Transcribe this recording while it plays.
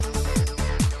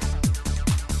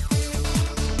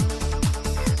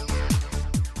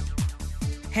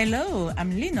Hello,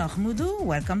 I'm Linord Moudou.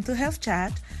 Welcome to Health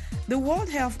Chat. The World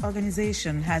Health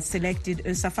Organization has selected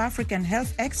a South African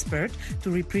health expert to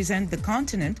represent the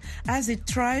continent as it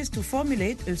tries to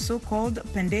formulate a so-called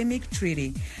pandemic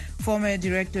treaty. Former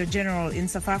Director General in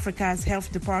South Africa's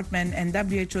Health Department and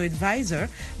WHO advisor,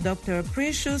 Dr.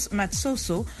 Precious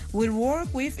Matsoso, will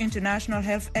work with international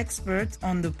health experts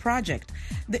on the project.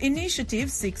 The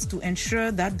initiative seeks to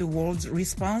ensure that the world's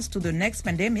response to the next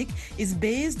pandemic is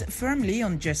based firmly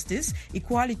on justice,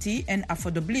 equality, and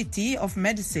affordability of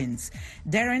medicines.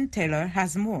 Darren Taylor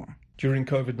has more. During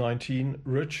COVID-19,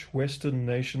 rich Western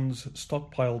nations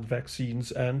stockpiled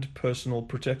vaccines and personal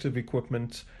protective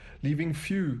equipment, leaving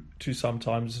few to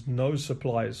sometimes no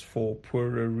supplies for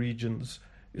poorer regions,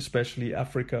 especially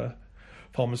Africa.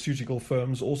 Pharmaceutical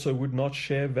firms also would not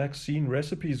share vaccine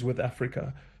recipes with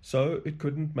Africa, so it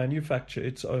couldn't manufacture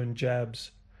its own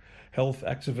jabs. Health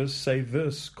activists say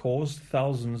this caused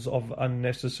thousands of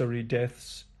unnecessary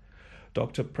deaths.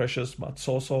 Dr. Precious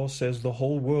Matsoso says the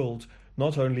whole world,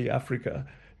 not only Africa,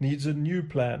 needs a new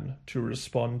plan to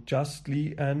respond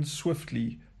justly and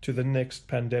swiftly to the next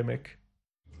pandemic.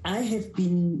 I have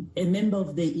been a member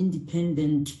of the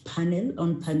independent panel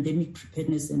on pandemic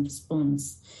preparedness and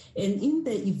response. And in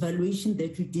the evaluation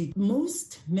that we did,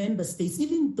 most member states,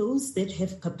 even those that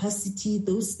have capacity,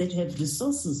 those that have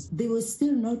resources, they were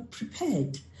still not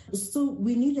prepared. So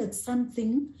we needed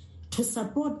something to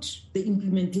support the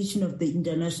implementation of the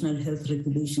international health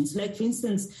regulations. Like, for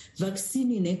instance,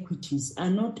 vaccine inequities are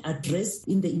not addressed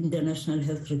in the international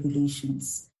health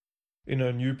regulations. In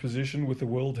her new position with the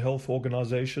World Health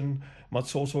Organization,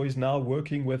 Matsoso is now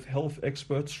working with health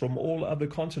experts from all other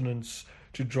continents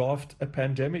to draft a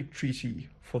pandemic treaty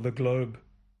for the globe.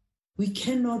 We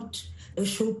cannot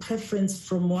show preference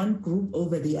from one group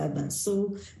over the other.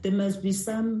 So there must be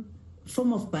some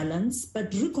form of balance,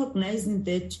 but recognizing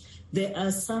that there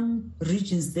are some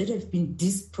regions that have been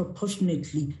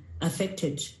disproportionately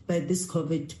affected by this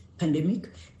COVID pandemic,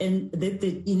 and that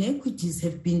the inequities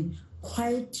have been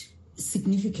quite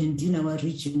significant in our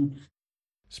region.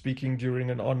 Speaking during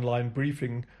an online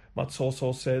briefing,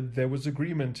 Matsoso said there was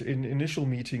agreement in initial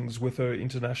meetings with her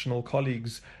international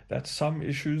colleagues that some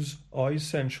issues are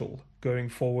essential going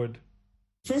forward.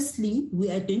 Firstly, we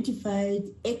identified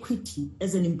equity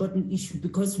as an important issue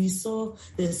because we saw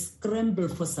the scramble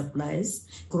for supplies,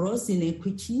 gross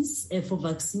inequities for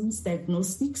vaccines,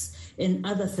 diagnostics, and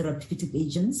other therapeutic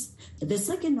agents. The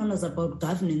second one was about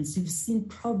governance. We've seen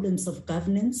problems of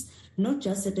governance, not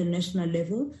just at a national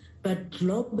level, but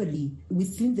globally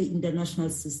within the international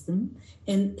system.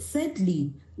 And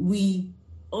thirdly, we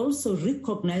also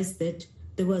recognized that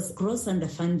there was gross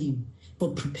underfunding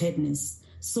for preparedness.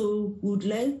 So we would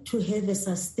like to have a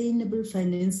sustainable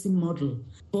financing model,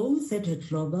 both at a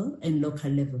global and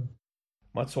local level.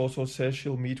 Matsoso says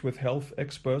she'll meet with health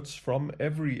experts from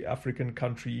every African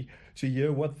country to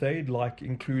hear what they'd like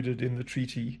included in the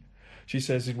treaty. She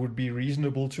says it would be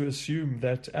reasonable to assume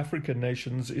that African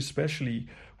nations especially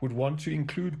would want to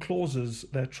include clauses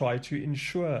that try to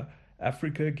ensure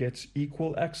Africa gets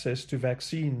equal access to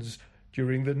vaccines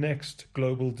during the next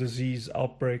global disease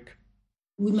outbreak.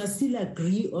 We must still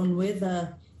agree on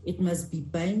whether it must be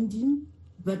binding,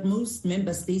 but most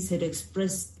member states had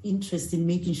expressed interest in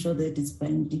making sure that it's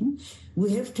binding.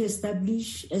 We have to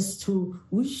establish as to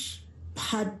which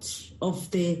part of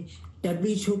the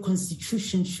WHO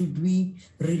constitution should we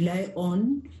rely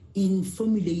on in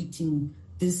formulating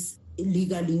this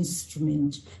legal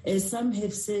instrument. As some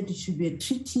have said it should be a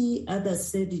treaty, others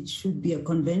said it should be a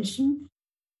convention.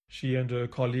 She and her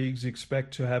colleagues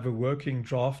expect to have a working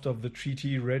draft of the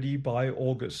treaty ready by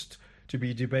August to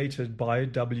be debated by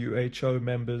WHO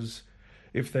members.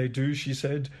 If they do, she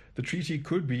said, the treaty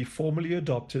could be formally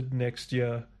adopted next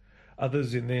year.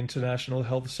 Others in the international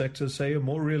health sector say a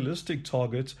more realistic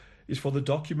target is for the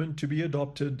document to be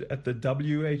adopted at the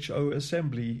WHO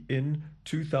Assembly in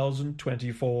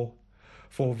 2024.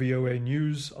 For VOA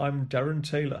News, I'm Darren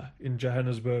Taylor in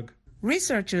Johannesburg.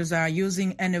 Researchers are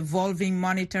using an evolving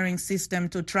monitoring system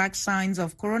to track signs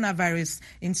of coronavirus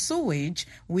in sewage,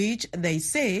 which they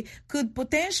say could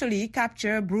potentially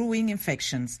capture brewing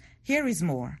infections. Here is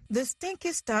more. The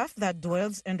stinky stuff that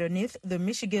dwells underneath the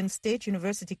Michigan State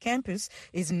University campus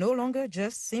is no longer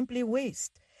just simply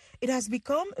waste. It has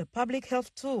become a public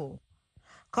health tool.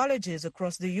 Colleges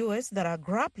across the U.S. that are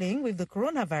grappling with the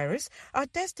coronavirus are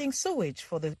testing sewage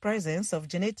for the presence of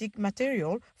genetic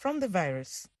material from the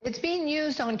virus. It's being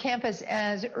used on campus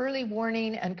as early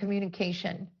warning and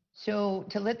communication. So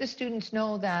to let the students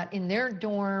know that in their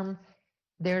dorm,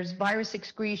 there's virus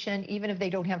excretion, even if they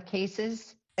don't have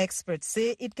cases. Experts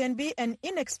say it can be an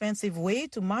inexpensive way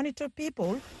to monitor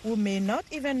people who may not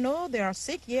even know they are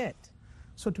sick yet.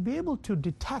 So to be able to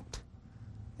detect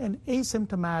an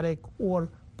asymptomatic or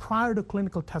prior to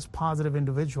clinical test positive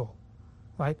individual,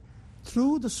 right,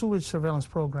 through the sewage surveillance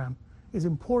program is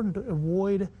important to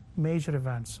avoid major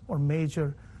events or major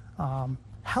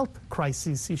health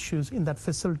crisis issues in that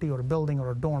facility or building or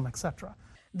a dorm, etc.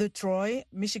 The Troy,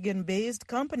 Michigan-based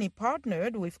company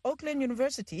partnered with Oakland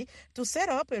University to set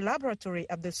up a laboratory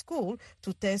at the school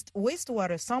to test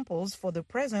wastewater samples for the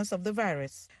presence of the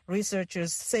virus.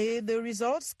 Researchers say the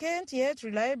results can't yet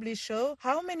reliably show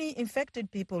how many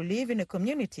infected people live in a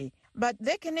community, but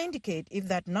they can indicate if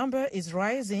that number is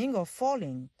rising or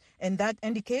falling. And that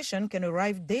indication can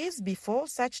arrive days before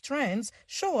such trends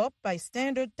show up by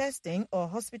standard testing or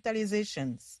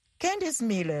hospitalizations. Candice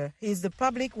Miller is the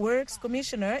Public Works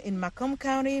Commissioner in Macomb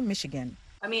County, Michigan.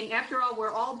 I mean, after all,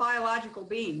 we're all biological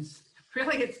beings.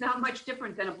 Really, it's not much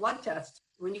different than a blood test.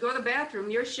 When you go to the bathroom,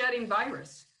 you're shedding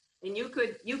virus. And you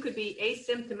could be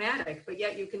asymptomatic, but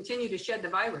yet you continue to shed the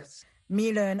virus.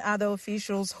 Miller and other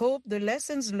officials hope the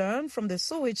lessons learned from the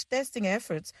sewage testing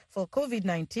efforts for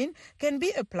COVID-19 can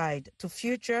be applied to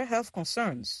future health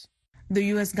concerns. The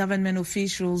U.S. government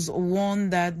officials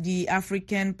warn that the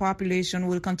African population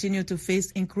will continue to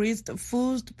face increased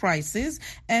food prices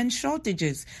and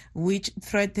shortages, which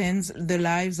threatens the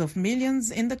lives of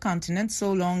millions in the continent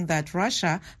so long that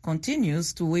Russia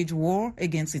continues to wage war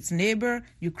against its neighbor,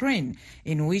 Ukraine,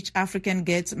 in which Africa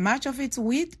gets much of its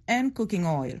wheat and cooking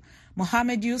oil.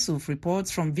 Mohammed Yusuf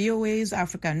reports from VOA's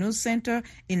Africa News Center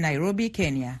in Nairobi,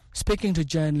 Kenya. Speaking to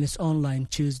journalists online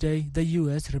Tuesday, the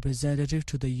U.S. representative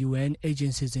to the UN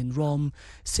agencies in Rome,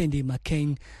 Cindy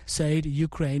McCain, said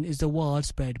Ukraine is the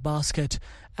world's breadbasket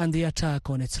and the attack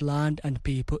on its land and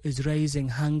people is raising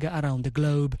hunger around the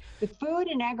globe. The Food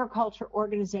and Agriculture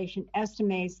Organization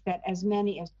estimates that as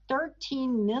many as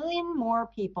 13 million more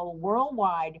people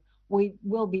worldwide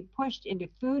will be pushed into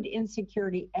food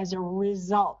insecurity as a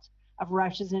result of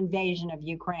Russia's invasion of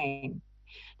Ukraine.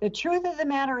 The truth of the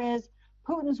matter is,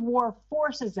 Putin's war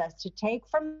forces us to take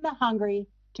from the hungry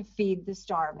to feed the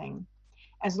starving.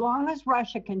 As long as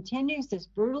Russia continues this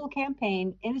brutal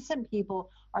campaign, innocent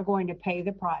people are going to pay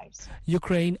the price.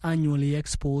 Ukraine annually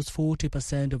exports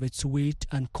 40% of its wheat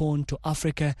and corn to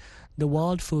Africa. The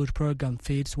World Food Programme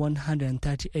feeds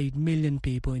 138 million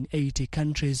people in 80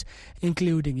 countries,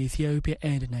 including Ethiopia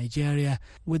and Nigeria,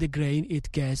 with the grain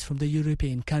it gets from the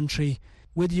European country.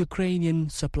 With Ukrainian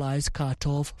supplies cut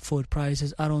off, food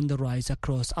prices are on the rise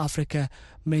across Africa.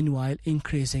 Meanwhile,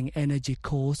 increasing energy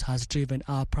costs has driven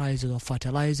up prices of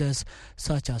fertilizers,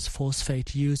 such as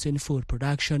phosphate used in food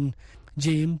production.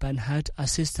 Jim Benhart,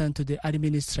 assistant to the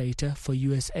administrator for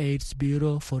USAID's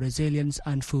Bureau for Resilience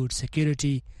and Food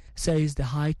Security, says the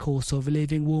high cost of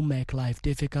living will make life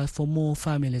difficult for more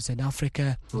families in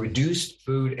Africa. Reduced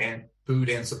food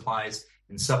and supplies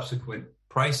and subsequent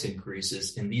price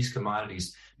increases in these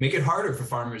commodities make it harder for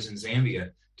farmers in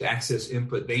Zambia to access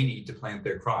input they need to plant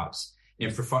their crops,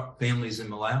 and for families in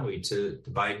Malawi to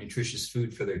buy nutritious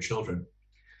food for their children.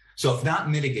 So if not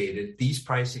mitigated, these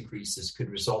price increases could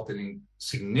result in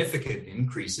significant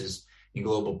increases in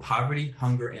global poverty,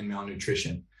 hunger, and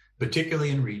malnutrition, particularly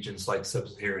in regions like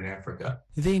sub-Saharan Africa.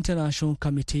 The International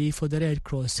Committee for the Red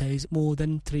Cross says more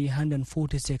than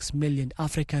 346 million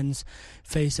Africans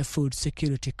face a food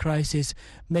security crisis,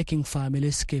 making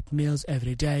families skip meals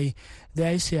every day. The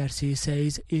ICRC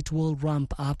says it will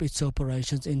ramp up its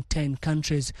operations in 10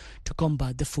 countries to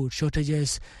combat the food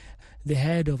shortages. The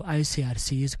head of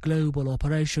ICRC's global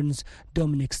operations,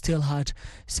 Dominic Stillhart,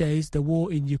 says the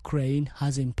war in Ukraine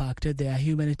has impacted their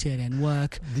humanitarian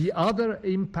work. The other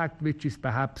impact, which is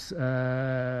perhaps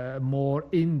more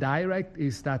indirect,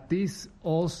 is that this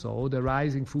also, the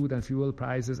rising food and fuel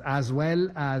prices, as well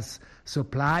as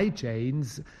supply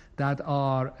chains that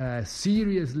are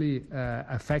seriously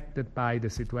affected by the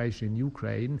situation in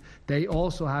Ukraine, they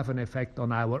also have an effect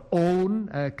on our own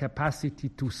capacity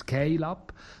to scale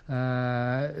up.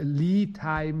 Lead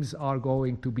times are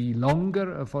going to be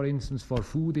longer, for instance, for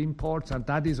food imports, and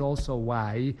that is also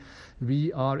why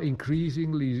we are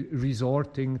increasingly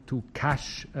resorting to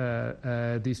cash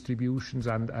distributions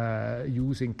and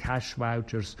using cash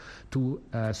vouchers to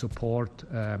support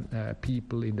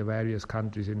people in the various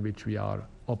countries in which we are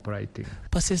operating.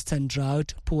 Persistent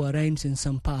drought, poor rains in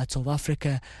some parts of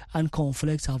Africa, and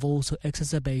conflicts have also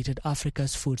exacerbated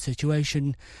Africa's food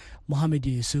situation. Mohammed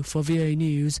Yusuf for VOA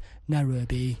News,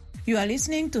 Nairobi. You are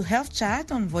listening to Health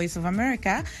Chat on Voice of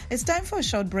America. It's time for a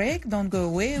short break. Don't go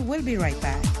away. We'll be right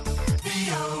back.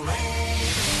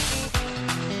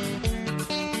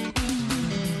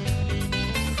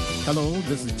 Hello,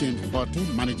 this is James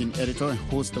Botti, Managing Editor and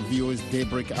host of VOA's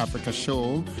Daybreak Africa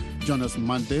show. Join us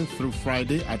Monday through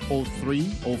Friday at 03,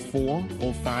 04,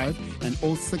 05, and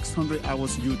 0600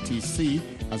 hours UTC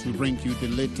as we bring you the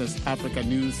latest Africa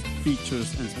news,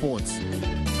 features, and sports.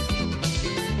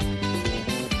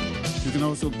 You can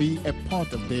also be a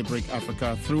part of Daybreak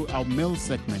Africa through our mail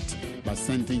segment by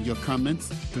sending your comments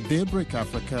to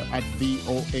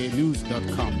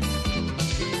daybreakafrica@voanews.com.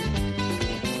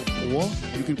 Or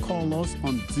you can call us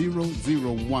on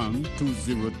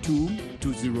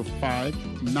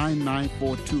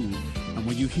 001-202-205-9942. And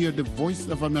when you hear the Voice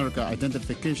of America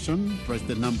identification, press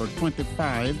the number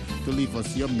 25 to leave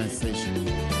us your message.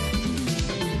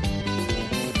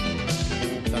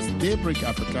 That's Daybreak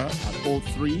Africa at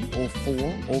 03,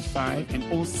 04, 05, and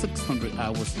 0600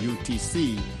 hours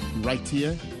UTC, right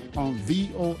here on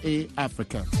VOA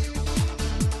Africa.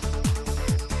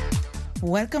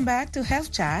 Welcome back to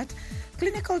Health Chat.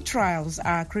 Clinical trials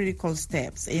are critical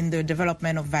steps in the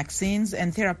development of vaccines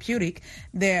and therapeutic.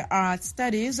 There are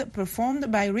studies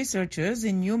performed by researchers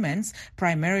in humans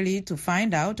primarily to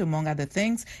find out, among other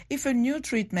things, if a new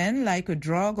treatment like a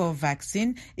drug or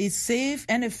vaccine is safe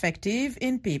and effective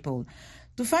in people.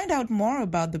 To find out more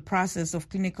about the process of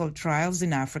clinical trials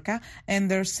in Africa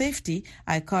and their safety,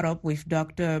 I caught up with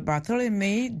Dr.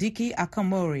 Bartholomew Dickey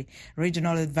Akamori,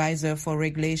 Regional Advisor for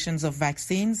Regulations of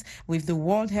Vaccines with the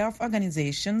World Health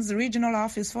Organization's Regional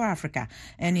Office for Africa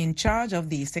and in charge of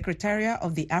the Secretariat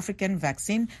of the African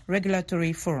Vaccine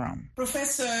Regulatory Forum.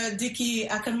 Professor Dickey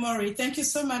Akamori, thank you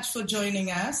so much for joining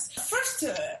us. First,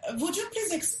 would you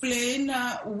please explain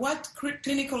what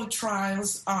clinical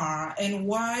trials are and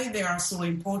why they are so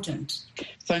important?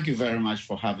 Thank you very much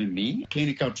for having me.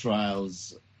 Clinical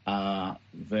trials are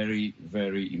very,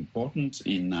 very important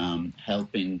in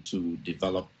helping to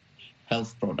develop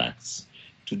health products,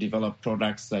 to develop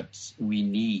products that we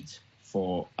need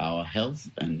for our health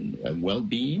and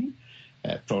well-being,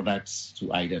 products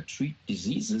to either treat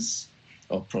diseases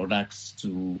or products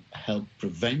to help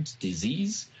prevent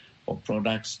disease, or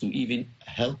products to even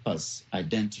help us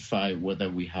identify whether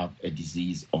we have a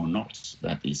disease or not,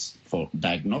 that is for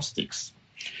diagnostics.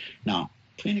 Now,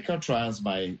 clinical trials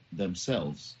by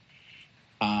themselves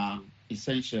are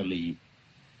essentially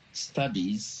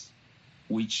studies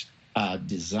which are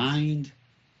designed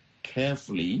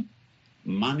carefully,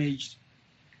 managed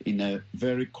in a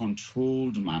very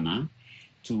controlled manner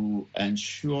to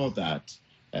ensure that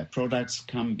products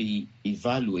can be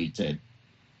evaluated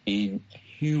in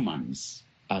humans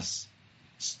as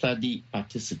study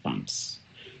participants,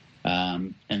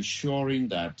 ensuring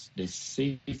that the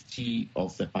safety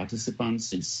of the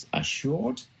participants is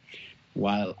assured,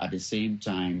 while at the same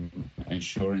time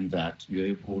ensuring that you're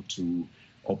able to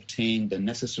obtain the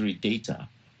necessary data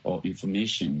or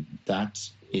information that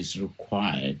is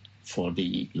required for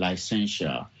the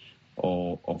licensure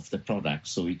of the product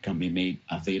so it can be made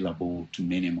available to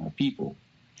many more people.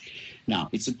 Now,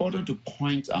 it's important to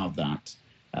point out that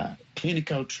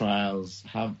clinical trials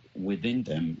have within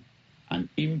them an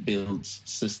inbuilt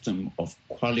system of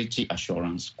quality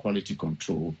assurance, quality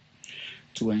control,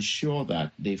 to ensure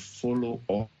that they follow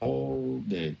all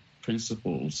the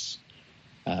principles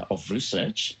of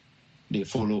research. They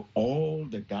follow all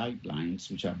the guidelines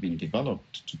which have been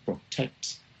developed to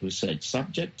protect research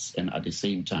subjects and at the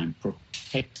same time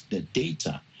protect the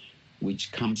data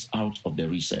which comes out of the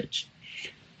research.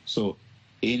 So,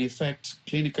 in effect,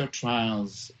 clinical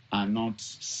trials are not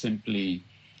simply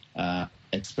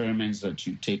experiments that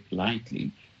you take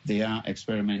lightly. They are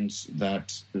experiments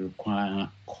that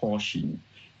require caution.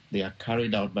 They are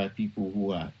carried out by people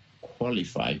who are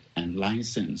qualified and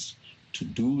licensed to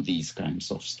do these kinds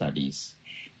of studies,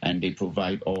 and they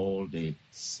provide all the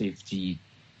safety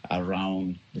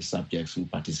around the subjects who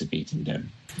participate in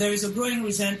them. There is a growing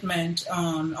resentment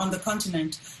on the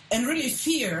continent and really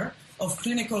fear of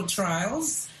clinical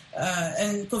trials,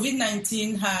 and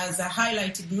COVID-19 has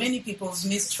highlighted many people's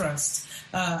mistrust.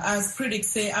 As critics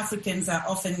say, Africans are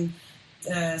often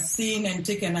seen and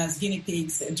taken as guinea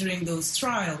pigs during those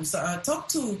trials. Talk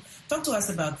to us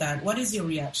about that. What is your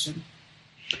reaction?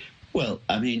 Well,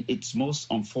 I mean, it's most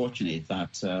unfortunate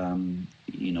that, some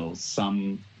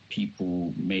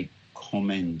people make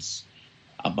comments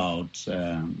about,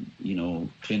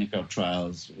 clinical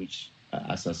trials, which,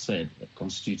 as I said,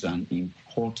 constitute an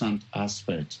important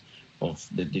aspect of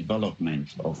the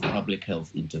development of public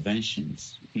health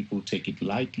interventions. People take it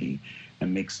lightly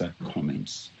and make such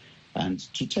comments. And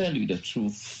to tell you the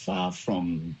truth, far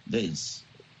from this,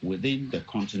 within the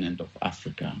continent of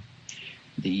Africa,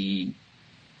 the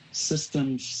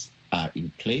systems are in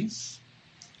place.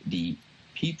 The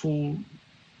people,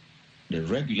 the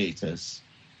regulators,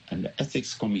 and the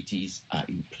ethics committees are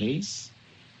in place.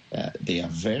 They are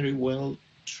very well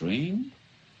trained.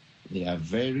 They are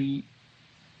very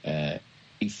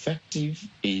effective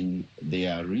in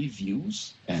their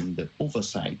reviews and the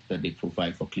oversight that they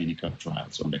provide for clinical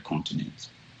trials on the continent.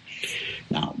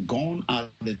 Now, gone are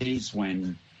the days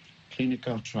when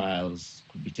clinical trials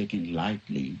could be taken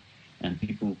lightly and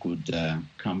people could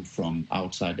come from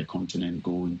outside the continent,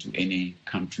 go into any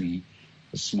country,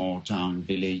 a small town,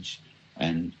 village,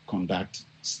 and conduct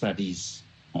studies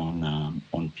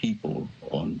on people,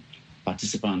 on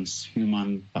participants,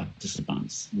 human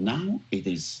participants. Now it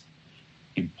is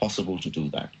impossible to do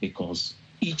that because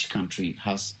each country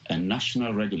has a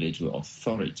national regulatory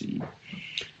authority,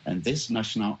 and this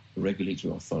national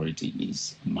regulatory authority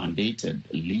is mandated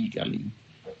legally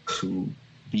to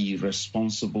be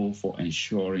responsible for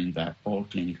ensuring that all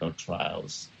clinical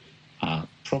trials are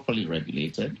properly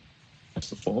regulated,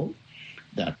 first of all,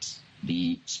 that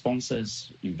the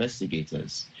sponsors,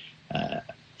 investigators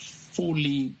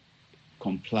fully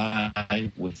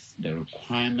comply with the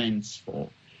requirements for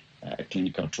a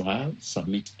clinical trial,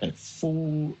 submit a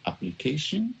full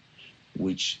application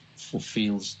which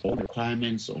fulfills all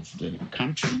requirements of the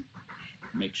country,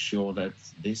 make sure that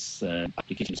this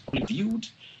application is reviewed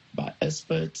by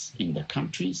experts in the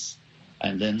countries,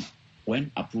 and then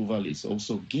when approval is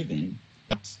also given,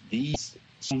 that these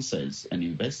sponsors and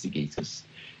investigators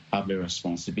have the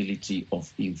responsibility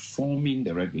of informing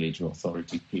the regulatory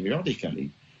authority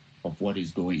periodically of what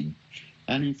is going.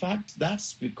 And in fact,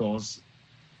 that's because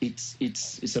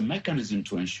it's a mechanism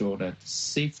to ensure that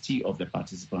safety of the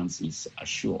participants is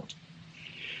assured.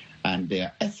 And there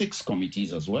are ethics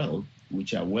committees as well,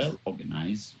 which are well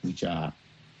organized, which are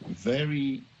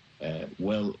very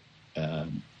well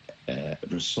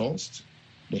resourced.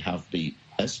 They have the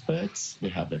experts, they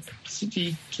have the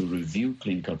capacity to review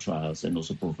clinical trials and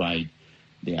also provide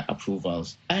their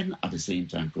approvals and at the same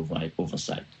time provide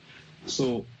oversight.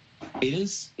 So it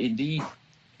is indeed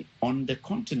on the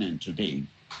continent today,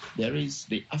 there is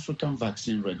the African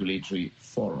Vaccine Regulatory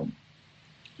Forum.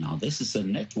 Now, this is a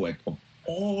network of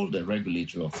all the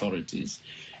regulatory authorities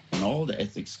and all the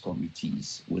ethics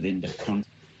committees within the continent.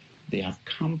 They have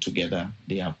come together,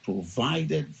 they have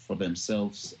provided for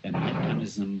themselves a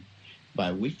mechanism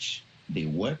by which they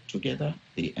work together,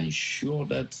 they ensure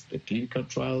that the clinical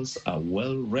trials are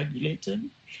well regulated,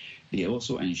 they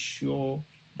also ensure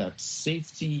that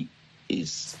safety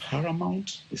is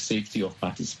paramount, the safety of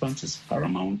participants is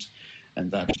paramount, and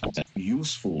that is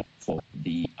useful for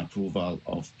the approval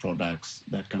of products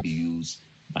that can be used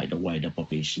by the wider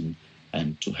population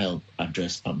and to help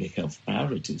address public health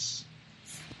priorities.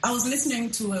 I was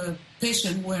listening to a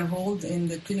patient who enrolled in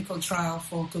the clinical trial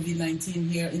for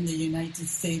COVID-19 here in the United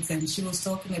States, and she was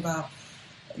talking about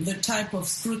the type of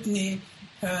scrutiny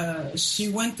she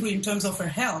went through in terms of her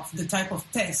health, the type of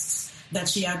tests that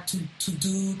she had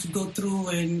to go through,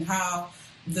 and how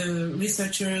the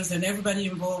researchers and everybody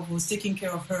involved was taking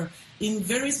care of her in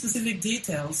very specific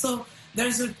detail. So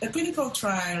there's a clinical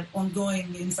trial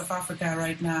ongoing in South Africa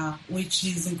right now, which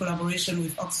is in collaboration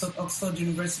with Oxford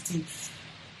University.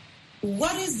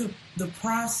 What is the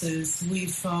process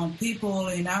with people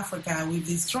in Africa with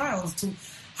these trials? To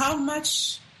how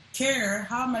much care,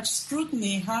 how much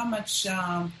scrutiny, how much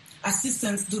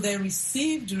assistance do they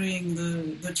receive during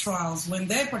the trials when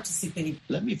they participate?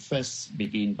 Let me first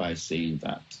begin by saying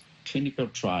that clinical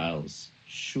trials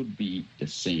should be the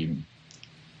same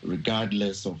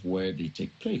regardless of where they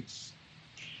take place,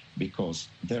 because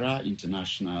there are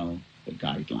international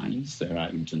guidelines, there are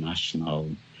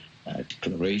international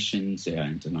declarations, there are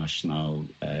international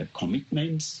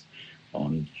commitments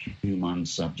on human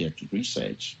subject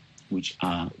research, which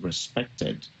are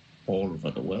respected all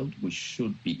over the world, which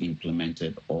should be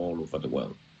implemented all over the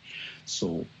world.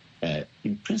 So,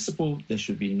 in principle, there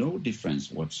should be no difference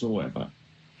whatsoever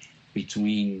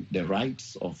between the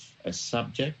rights of a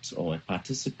subject or a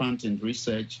participant in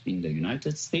research in the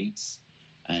United States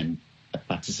and a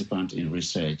participant in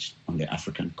research on the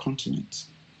African continent.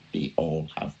 They all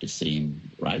have the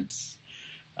same rights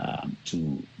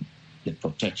to the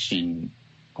protection,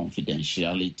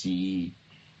 confidentiality,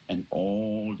 and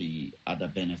all the other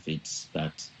benefits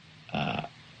that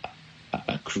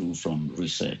accrue from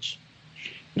research.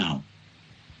 Now,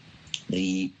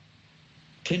 the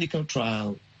clinical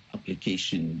trial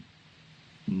application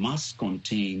must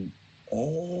contain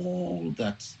all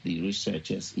that the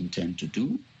researchers intend to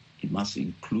do. It must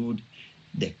include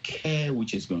the care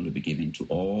which is going to be given to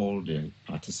all the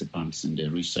participants in the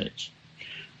research.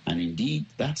 And indeed,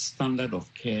 that standard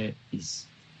of care is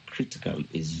critical,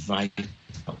 is vital.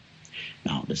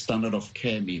 Now, the standard of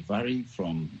care may vary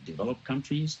from developed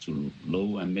countries to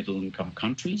low and middle income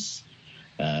countries,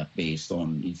 based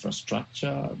on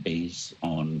infrastructure, based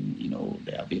on,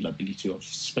 the availability of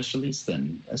specialists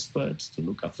and experts to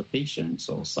look after patients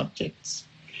or subjects.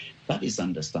 That is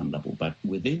understandable. But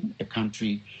within a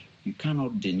country, you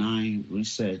cannot deny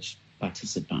research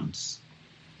participants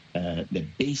the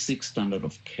basic standard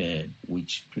of care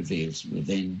which prevails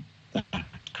within that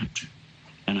country.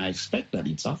 And I expect that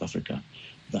in South Africa,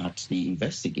 that the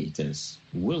investigators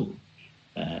will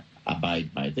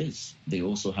abide by this. They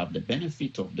also have the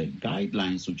benefit of the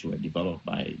guidelines which were developed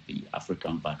by the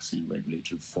African Vaccine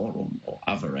Regulatory Forum, or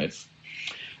AVREF,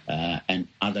 and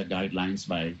other guidelines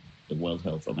by the World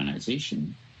Health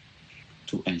Organization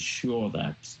to ensure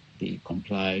that they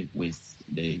comply with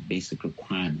the basic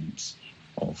requirements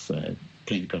of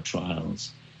clinical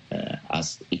trials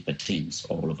as it pertains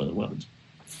all over the world.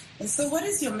 So what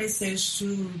is your message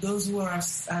to those who are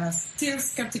still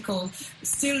skeptical,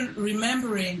 still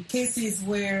remembering cases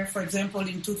where, for example,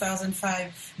 in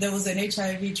 2005, there was an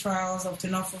HIV trial of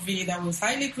tenofovir that was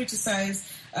highly criticized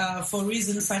for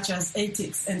reasons such as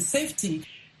ethics and safety?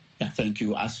 Yeah, thank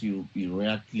you. As you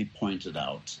rightly pointed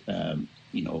out,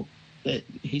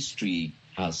 history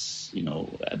has,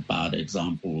 bad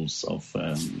examples of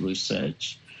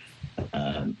research.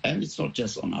 And it's not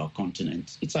just on our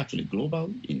continent. It's actually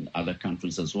global in other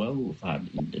countries as well. We've had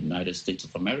in the United States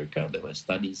of America, there were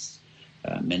studies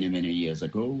many, many years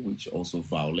ago which also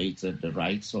violated the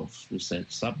rights of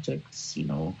research subjects,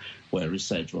 where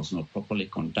research was not properly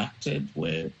conducted,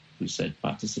 where research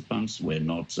participants were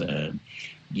not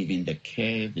given the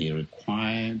care they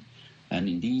required. And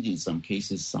indeed, in some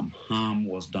cases, some harm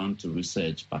was done to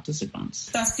research participants.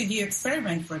 Tuskegee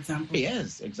experiment, for example.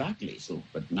 Yes, exactly. So,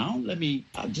 but now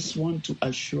I just want to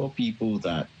assure people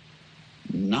that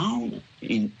now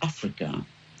in Africa,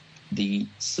 the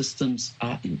systems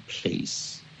are in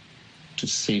place to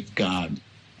safeguard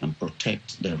and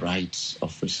protect the rights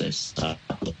of research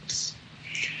subjects,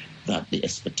 that the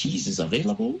expertise is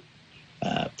available,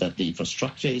 that the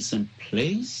infrastructure is in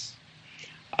place,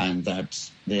 and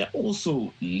that there are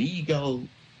also legally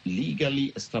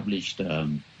established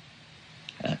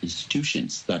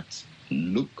institutions that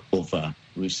look over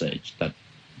research, that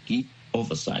give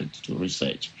oversight to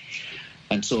research.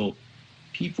 And so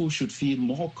people should feel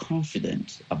more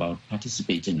confident about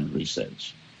participating in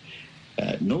research,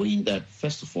 knowing that,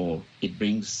 first of all, it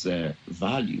brings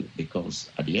value, because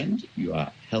at the end, you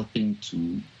are helping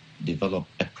to develop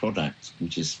a product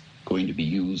which is going to be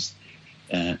used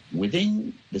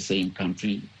within the same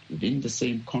country, within the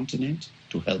same continent,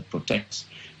 to help protect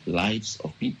lives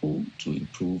of people, to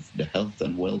improve the health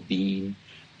and well-being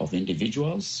of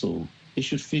individuals. So they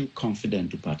should feel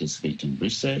confident to participate in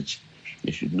research.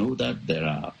 They should know that there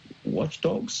are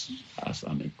watchdogs, as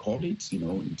I may call it,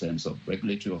 in terms of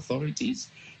regulatory authorities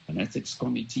and ethics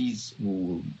committees who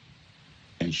will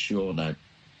ensure that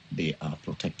they are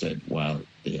protected while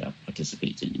they are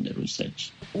participating in the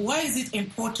research. Why is it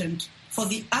important for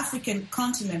the African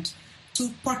continent to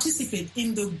participate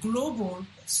in the global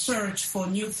search for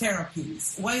new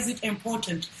therapies? Why is it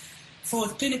important for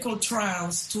clinical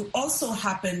trials to also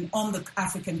happen on the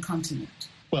African continent?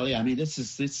 Well, yeah, I mean,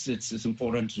 it's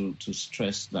important to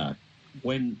stress that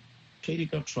when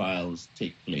clinical trials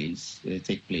take place in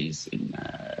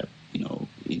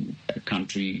in a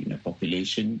country, in a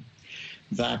population,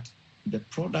 that the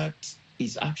product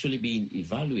is actually being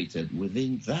evaluated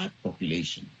within that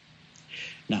population.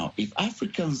 Now, if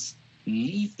Africans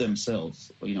leave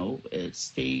themselves,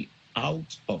 stay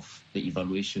out of the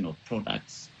evaluation of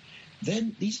products,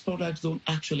 then these products don't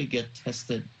actually get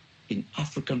tested in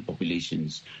African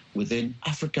populations within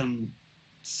African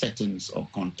settings or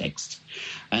context.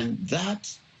 And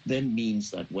that then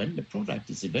means that when the product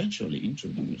is eventually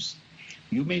introduced,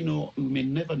 you may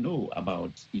never know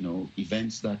about,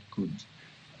 events that could,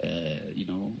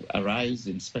 arise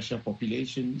in special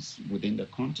populations within the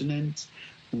continent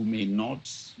who may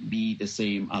not be the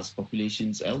same as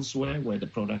populations elsewhere where the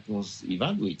product was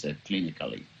evaluated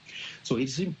clinically. So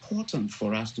it's important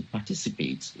for us to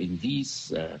participate in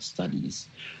these studies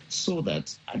so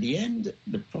that at the end,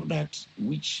 the product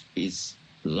which is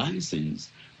licensed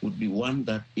would be one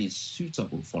that is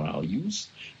suitable for our use.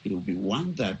 It will be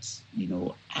one that,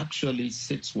 actually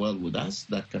sits well with us,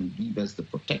 that can give us the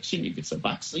protection if it's a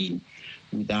vaccine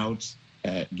without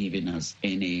giving us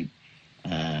any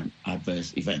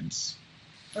adverse events.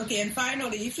 Okay, and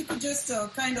finally, if you could just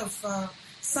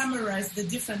summarize the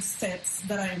different steps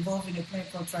that are involved in a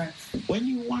clinical trial. When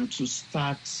you want to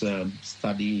start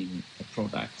studying a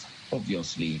product,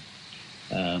 obviously,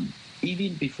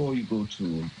 even before you go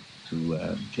to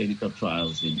clinical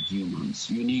trials in humans,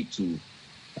 you need to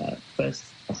first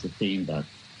ascertain that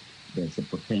there's a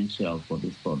potential for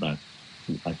this product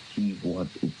to achieve what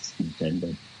it's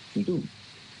intended to do.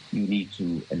 You need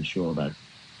to ensure that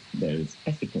there is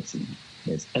efficacy,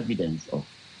 there's evidence of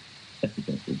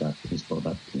efficacy that this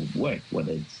product will work,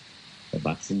 whether it's a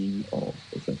vaccine or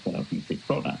it's a therapeutic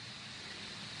product.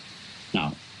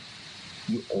 Now,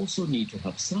 you also need to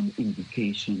have some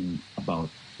indication about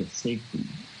the safety.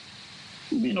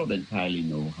 You may not entirely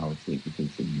know how safe it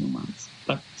is in humans,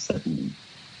 but certainly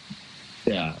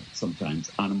there are sometimes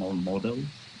animal models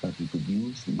that we could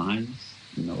use, mice,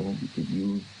 we could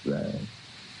use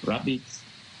rabbits.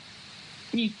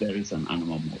 If there is an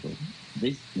animal model,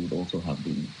 this would also have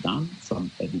been done,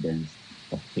 some evidence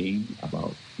obtained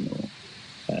about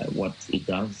what it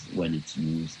does when it's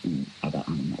used in other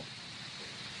animals.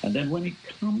 And then when it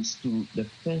comes to the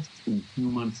first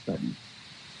in-human study,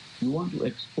 you want to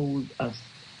expose as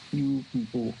few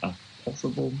people as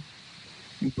possible.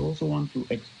 You also want to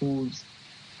expose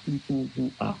people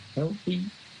who are healthy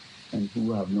and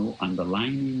who have no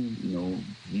underlying,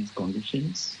 disease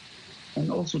conditions. And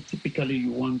also typically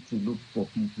you want to look for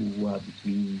people who are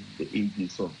between the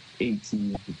ages of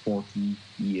 18 to 40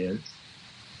 years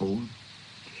old.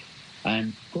 And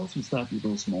of course we start with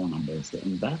those small numbers,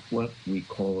 and that's what we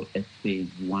call a phase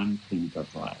 1 clinical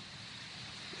trial.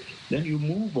 Then you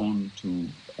move on to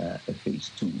a phase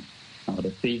 2. Now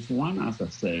the phase 1, as I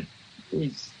said,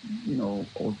 is,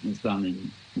 is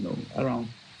done in, around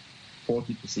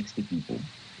 40 to 60 people.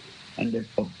 And the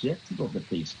objective of the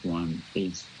phase 1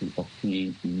 is to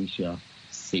obtain initial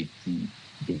safety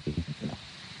data.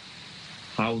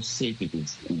 How safe it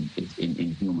is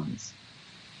in humans.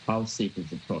 How safe is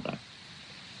the product?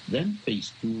 Then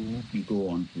phase 2, you go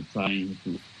on to trying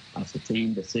to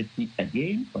ascertain the safety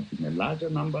again, but in a larger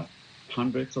number,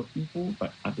 hundreds of people,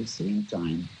 but at the same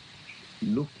time,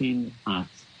 looking at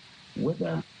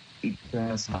whether it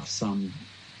does have some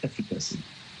efficacy.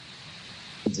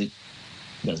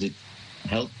 Does it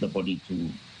help the body to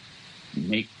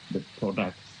make the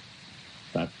products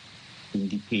that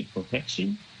indicate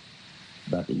protection?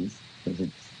 That is, does it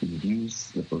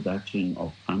induce the production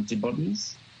of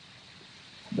antibodies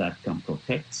that can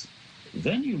protect?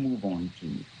 Then you move on to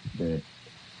the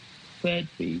third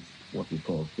phase, what we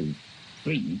call phase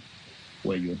 3,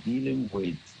 where you're dealing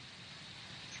with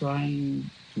trying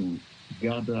to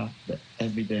gather the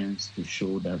evidence to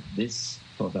show that this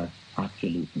product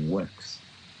actually works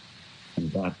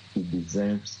and that it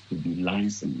deserves to be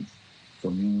licensed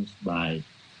for use by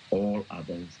all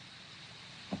others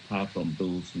apart from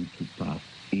those who took part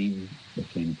in the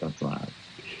clinical trial.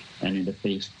 And in the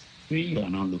phase 3, you are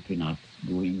now looking at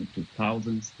going to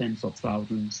thousands, tens of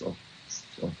thousands of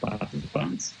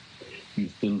participants. You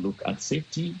still look at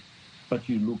safety, but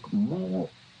you look more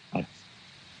at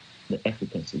the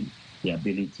efficacy, the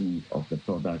ability of the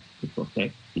product to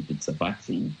protect if it's a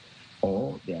vaccine,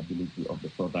 or the ability of the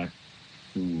product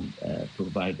to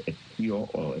provide a cure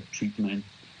or a treatment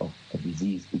of a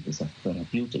disease if it's a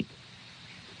therapeutic.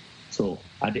 So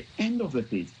at the end of the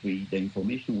phase 3, the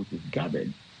information which is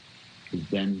gathered is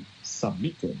then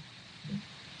submitted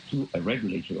to a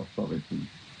regulatory authority,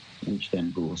 which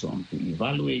then goes on to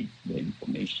evaluate the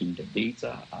information, the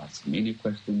data, ask many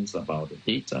questions about the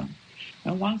data.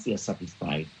 And once they are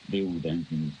satisfied, they will then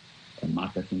give a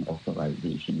marketing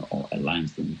authorization or a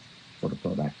license for the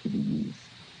product to be used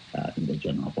in the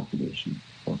general population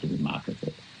or to be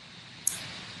marketed.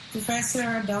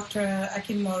 Professor Dr.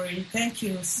 Akinmori, thank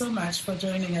you so much for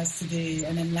joining us today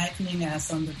and enlightening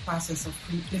us on the process of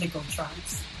clinical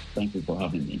trials. Thank you for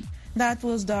having me. That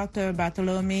was Dr.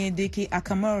 Bartolome Diki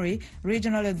Akinmori,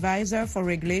 Regional Advisor for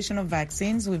Regulation of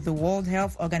Vaccines with the World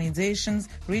Health Organization's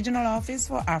Regional Office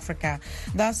for Africa.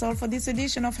 That's all for this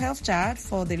edition of Health Chat.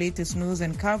 For the latest news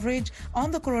and coverage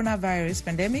on the coronavirus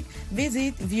pandemic,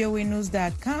 visit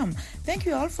voanews.com. Thank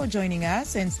you all for joining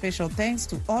us, and special thanks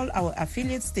to all our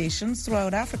affiliate stations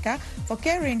throughout Africa for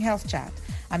carrying Health Chat.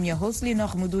 I'm your host,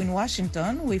 Linord Moudou in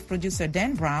Washington, with producer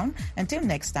Dan Brown. Until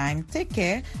next time, take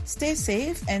care, stay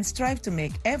safe, and strive to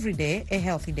make every day a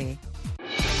healthy day.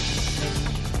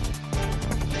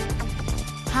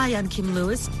 Hi, I'm Kim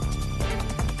Lewis.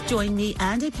 Join me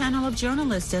and a panel of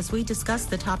journalists as we discuss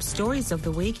the top stories of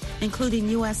the week, including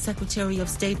U.S. Secretary of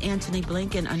State Antony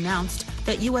Blinken announced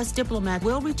that U.S. diplomat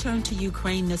will return to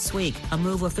Ukraine this week, a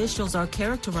move officials are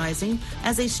characterizing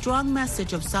as a strong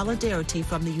message of solidarity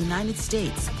from the United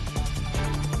States.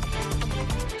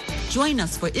 Join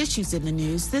us for Issues in the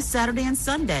News this Saturday and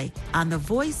Sunday on The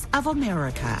Voice of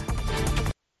America.